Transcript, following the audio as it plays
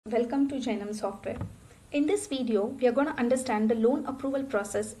welcome to Jainam software. In this video, we are going to understand the loan approval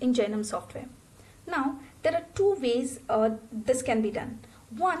process in Jainam software. Now, there are two ways this can be done.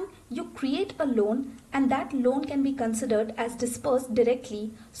 One, you create a loan and that loan can be considered as disbursed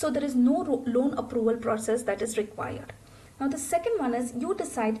directly, so there is no loan approval process that is required. Now, the second one is you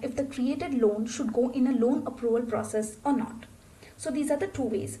decide if the created loan should go in a loan approval process or not. So these are the two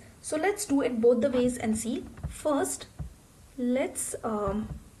ways. So let's do it both the ways and see. First, let's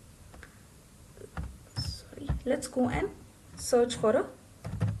go and search for a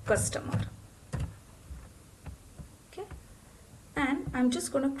customer. Okay, and I'm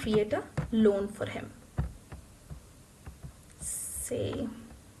just going to create a loan for him. Say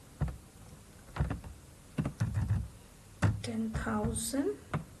 10,000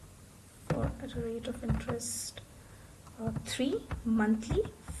 for at a rate of interest 3 monthly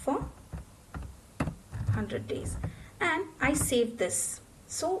for 100 days, and I save this.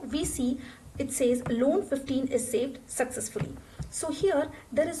 So we see it says loan 15 is saved successfully. So here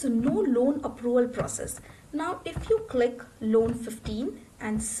there is no loan approval process. Now if you click loan 15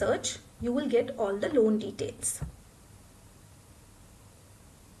 and search, you will get all the loan details.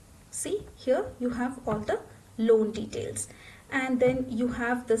 See, here you have all the loan details, and then you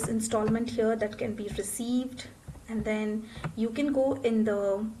have this installment here that can be received, and then you can go in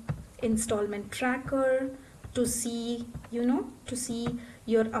the installment tracker to see, to see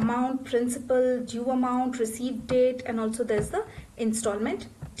your amount, principal, due amount, received date, and also there's the installment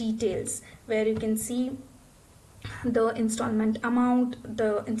details where you can see the installment amount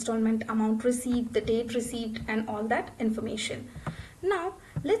received, the date received, and all that information. Now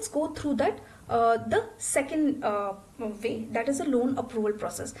let's go through that the second way, that is a loan approval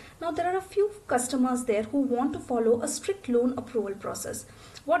process. Now there are a few customers there who want to follow a strict loan approval process.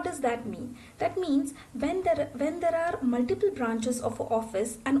 What does that mean? That means when there are multiple branches of an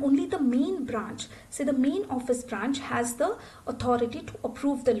office and only the main branch, say the main office branch, has the authority to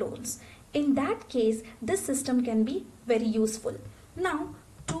approve the loans. In that case, this system can be very useful. Now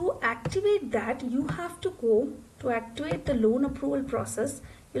to activate that, you have to go to activate the loan approval process.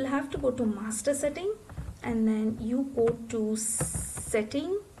 You'll have to go to master setting, and then you go to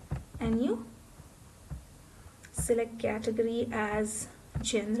setting and you select category as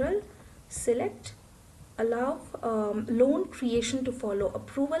general, select allow loan creation to follow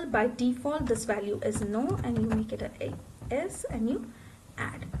approval. By default this value is no, and you make it a yes and you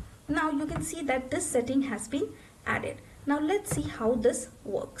add. Now you can see that this setting has been added. Now let's see how this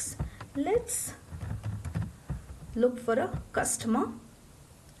works. Let's look for a customer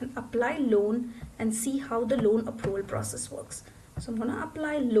and apply loan and see how the loan approval process works. So I'm going to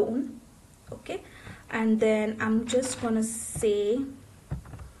apply loan, okay, and then I'm just going to say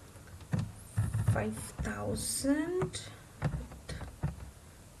 5,000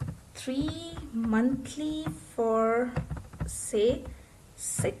 3 monthly for say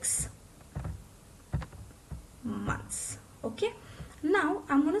 6 months. Okay, now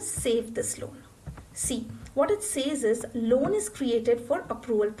I'm going to save this loan. See, what it says is loan is created for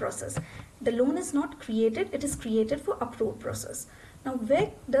approval process. The loan is not created, it is created for approval process. Now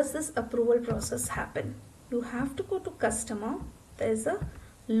where does this approval process happen? You have to go to customer. There's a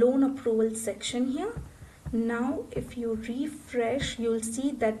loan approval section here. Now if you refresh, you'll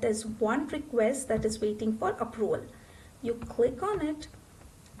see that there's one request that is waiting for approval. You click on it,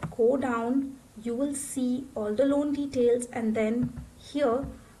 go down, you will see all the loan details, and then here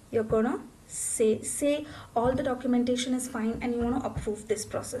you're gonna say all the documentation is fine and you want to approve this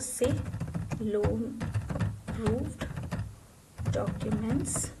process. Say loan approved,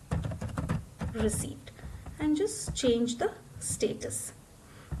 documents received, and just change the status.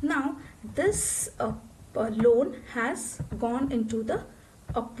 Now this loan has gone into the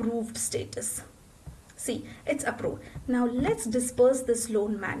approved status. See, it's approved. Now let's disperse this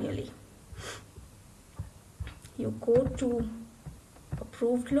loan manually. You go to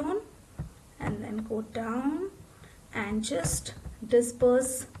approved loan and then go down and just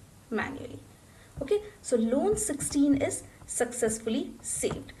disperse manually. Okay, so loan 16 is successfully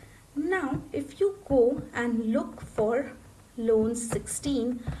saved. Now if you go and look for loan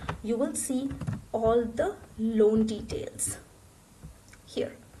 16, you will see all the loan details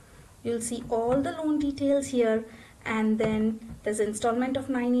here. You'll see all the loan details here, and then there's installment of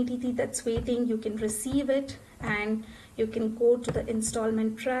 983 that's waiting. You can receive it, and you can go to the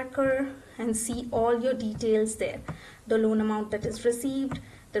installment tracker and see all your details there, the loan amount that is received,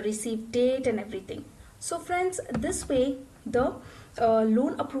 the received date, and everything. So friends, this way the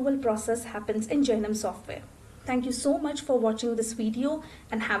loan approval process happens in Jainam software. Thank you so much for watching this video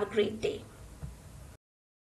and have a great day.